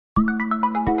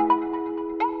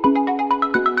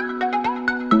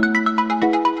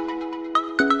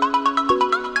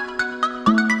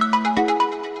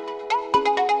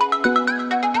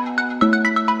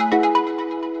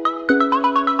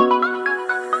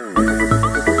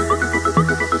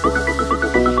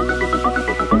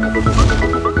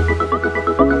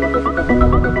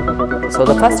So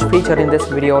the first feature in this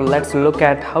video, let's look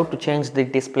at how to change the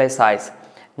display size.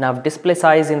 Now display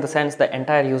size in the sense the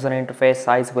entire user interface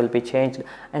size will be changed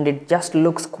and it just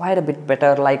looks quite a bit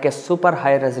better like a super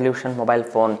high resolution mobile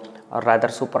phone, or rather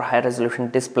super high resolution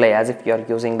display, as if you are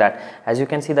using that. As you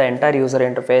can see, the entire user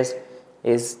interface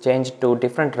is changed to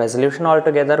different resolution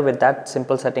altogether with that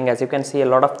simple setting. As you can see, a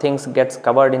lot of things gets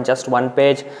covered in just one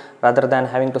page rather than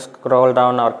having to scroll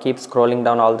down or keep scrolling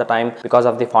down all the time because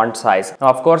of the font size. Now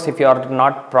of course, if you are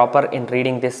not proper in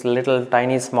reading this little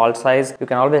tiny small size, you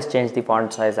can always change the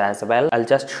font size as well. I'll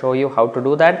just show you how to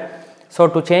do that. So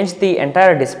to change the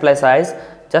entire display size,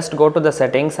 just go to the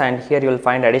settings and here you will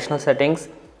find additional settings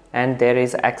and there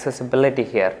is accessibility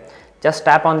here. Just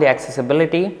tap on the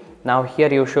accessibility. Now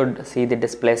here you should see the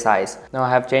display size. Now I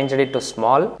have changed it to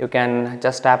small. You can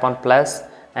just tap on plus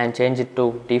and change it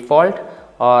to default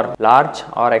or large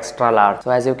or extra large.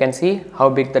 So as you can see how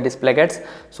big the display gets.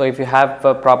 So if you have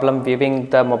a problem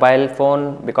viewing the mobile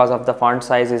phone because of the font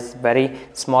size is very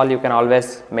small, you can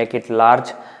always make it large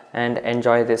and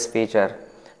enjoy this feature.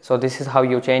 So this is how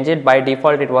you change it. By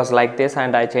default it was like this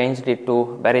and I changed it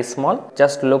to very small.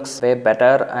 Just looks way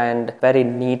better and very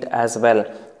neat as well.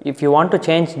 If you want to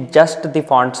change just the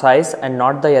font size and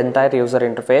not the entire user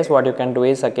interface, what you can do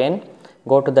is again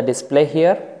go to the display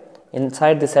here.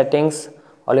 Inside the settings,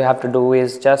 all you have to do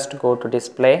is just go to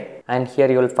display and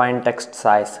here you will find text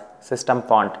size, system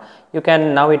font. You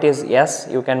can, now it is yes,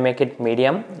 you can make it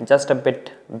medium, just a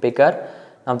bit bigger.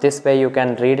 Now this way you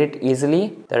can read it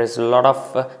easily. There is a lot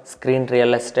of screen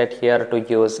real estate here to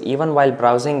use. Even while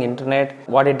browsing internet,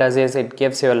 what it does is it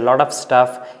gives you a lot of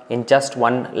stuff in just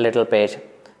one little page.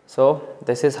 So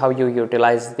this is how you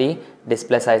utilize the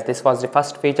display size. This was the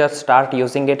first feature. Start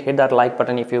using it. Hit that like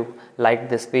button if you like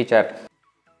this feature.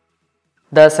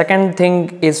 The second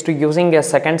thing is to using a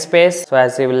second space. So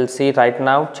as you will see right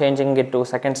now, changing it to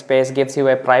second space gives you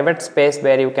a private space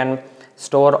where you can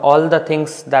store all the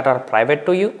things that are private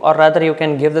to you, or rather you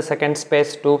can give the second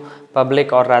space to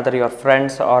public or rather your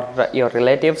friends or your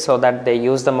relatives so that they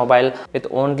use the mobile with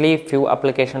only few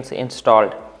applications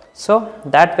installed. So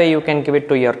that way you can give it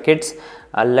to your kids,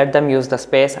 let them use the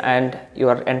space and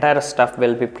your entire stuff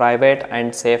will be private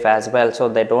and safe as well, so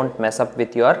they don't mess up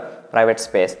with your private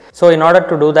space. So in order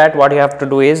to do that, what you have to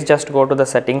do is just go to the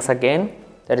settings again.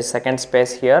 There is second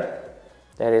space here.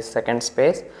 There is second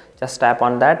space. Just tap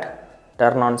on that.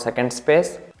 Turn on second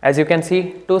space. As you can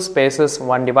see, two spaces,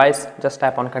 one device. Just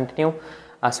tap on continue.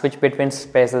 Switch between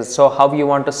spaces. So how you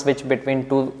want to switch between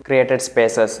two created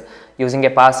spaces, using a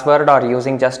password or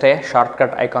using just a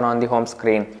shortcut icon on the home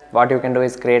screen. What you can do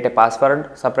is create a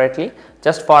password separately.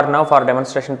 Just for now, for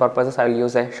demonstration purposes, I will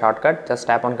use a shortcut. Just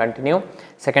tap on continue.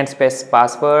 Second space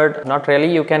password. Not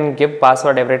really, you can give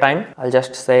password every time. I'll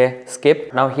just say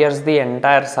skip. Now here's the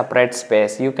entire separate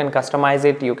space. You can customize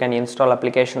it. You can install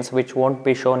applications which won't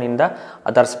be shown in the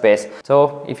other space.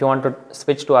 So if you want to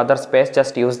switch to other space,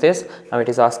 just use this. Now it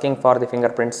is asking for the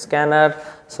fingerprint scanner.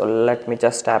 So let me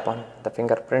just tap on the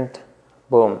fingerprint.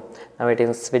 Boom. Now it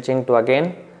is switching to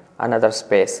again another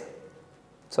space.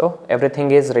 So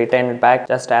everything is retained back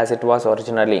just as it was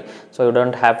originally. So you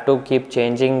don't have to keep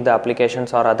changing the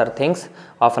applications or other things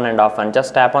often and often.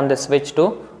 Just tap on the switch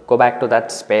to go back to that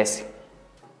space,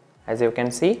 as you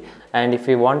can see. And if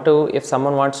you want to, if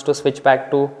someone wants to switch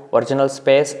back to original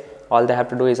space, all they have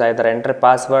to do is either enter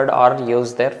password or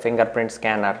use their fingerprint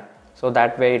scanner. So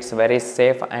that way it's very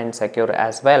safe and secure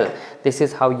as well. This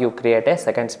is how you create a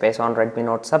second space on Redmi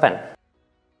Note 7.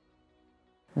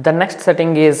 The next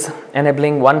setting is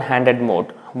enabling one-handed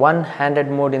mode. One-handed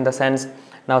mode in the sense,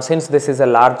 now since this is a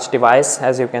large device,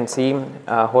 as you can see,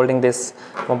 holding this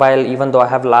mobile, even though I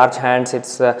have large hands,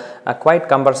 it's quite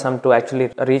cumbersome to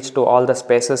actually reach to all the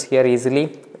spaces here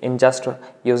easily in just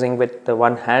using with the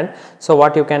one hand. So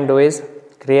what you can do is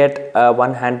create a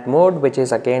one-hand mode, which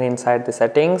is again inside the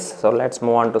settings. So let's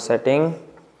move on to setting,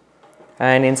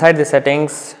 and inside the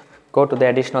settings, go to the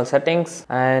additional settings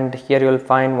and here you will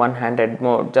find one-handed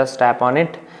mode. Just tap on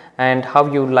it and how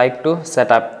you like to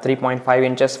set up 3.5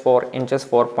 inches, 4 inches,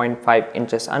 4.5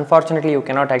 inches. Unfortunately, you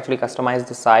cannot actually customize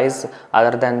the size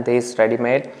other than this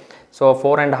ready-made. So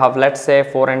 4.5, let's say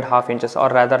 4.5 inches or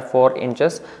rather 4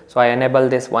 inches. So I enable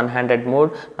this one-handed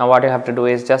mode. Now what you have to do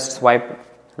is just swipe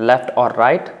left or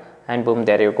right and boom,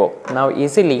 there you go. Now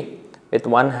easily with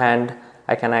one hand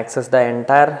I can access the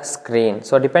entire screen.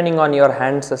 So depending on your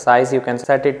hand's size, you can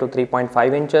set it to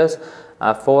 3.5 inches,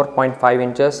 4.5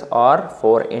 inches or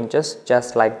 4 inches,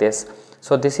 just like this.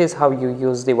 So this is how you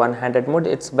use the one-handed mode.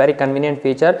 It's very convenient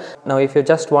feature. Now if you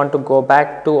just want to go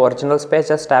back to original space,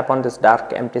 just tap on this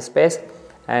dark empty space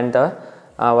and the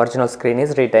original screen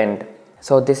is retained.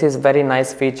 So this is very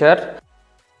nice feature.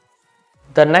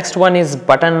 The next one is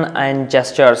button and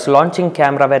gestures. Launching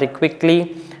camera very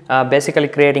quickly, basically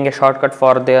creating a shortcut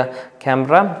for the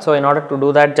camera. So in order to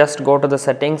do that, just go to the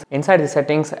settings. Inside the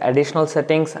settings, additional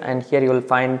settings, and here you will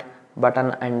find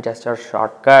button and gesture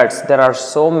shortcuts. There are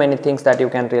so many things that you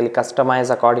can really customize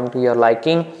according to your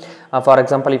liking. For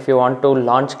example, if you want to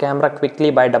launch camera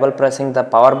quickly by double pressing the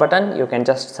power button, you can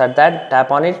just set that,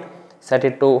 tap on it, set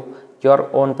it to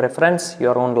your own preference,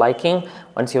 your own liking.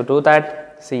 Once you do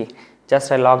that, see, just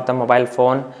I lock the mobile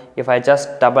phone. If I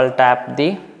just double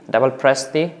press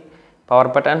the power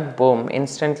button, boom,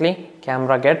 instantly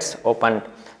camera gets opened.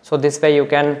 So this way you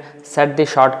can set the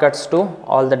shortcuts to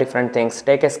all the different things.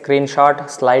 Take a screenshot,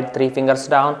 slide 3 fingers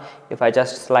down. If I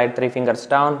just slide 3 fingers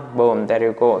down, boom, there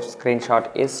you go,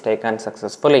 screenshot is taken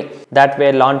successfully. That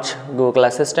way launch Google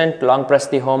Assistant, long press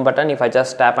the home button. If I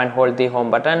just tap and hold the home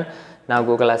button, now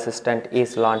Google Assistant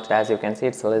is launched. As you can see,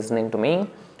 it's listening to me.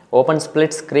 Open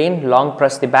split screen, long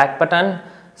press the back button,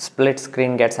 split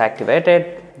screen gets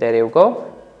activated. There you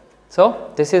go.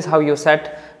 So this is how you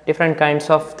set different kinds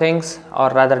of things, or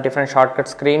rather different shortcut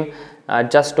screen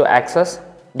just to access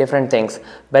different things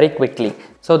very quickly.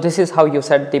 So this is how you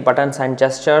set the buttons and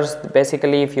gestures.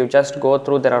 Basically, if you just go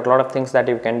through, there are a lot of things that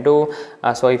you can do.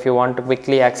 So if you want to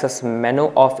quickly access menu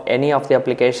of any of the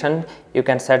application, you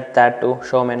can set that to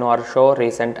show menu or show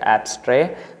recent apps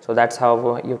tray. So that's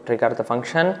how you trigger the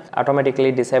function.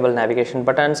 Automatically disable navigation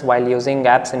buttons. While using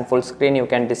apps in full screen, you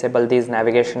can disable these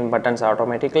navigation buttons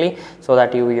automatically so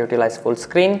that you utilize full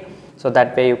screen. So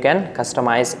that way you can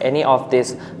customize any of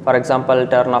this. For example,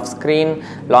 turn off screen,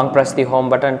 long press the home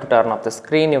button to turn off the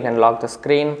screen. You can lock the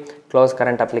screen, close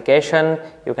current application.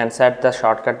 You can set the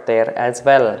shortcut there as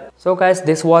well. So guys,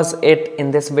 this was it in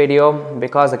this video.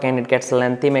 Because again it gets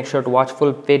lengthy, make sure to watch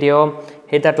full video.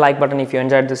 Hit that like button if you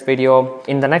enjoyed this video.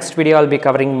 In the next video, I'll be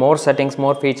covering more settings,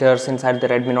 more features inside the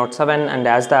Redmi Note 7, and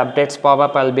as the updates pop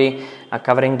up, I'll be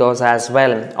covering those as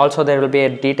well. Also, there will be a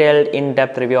detailed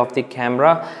in-depth review of the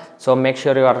camera. So make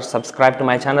sure you are subscribed to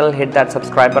my channel. Hit that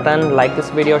subscribe button, like this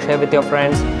video, share with your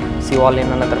friends. See you all in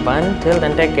another one. Till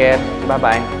then, take care. Bye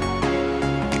bye.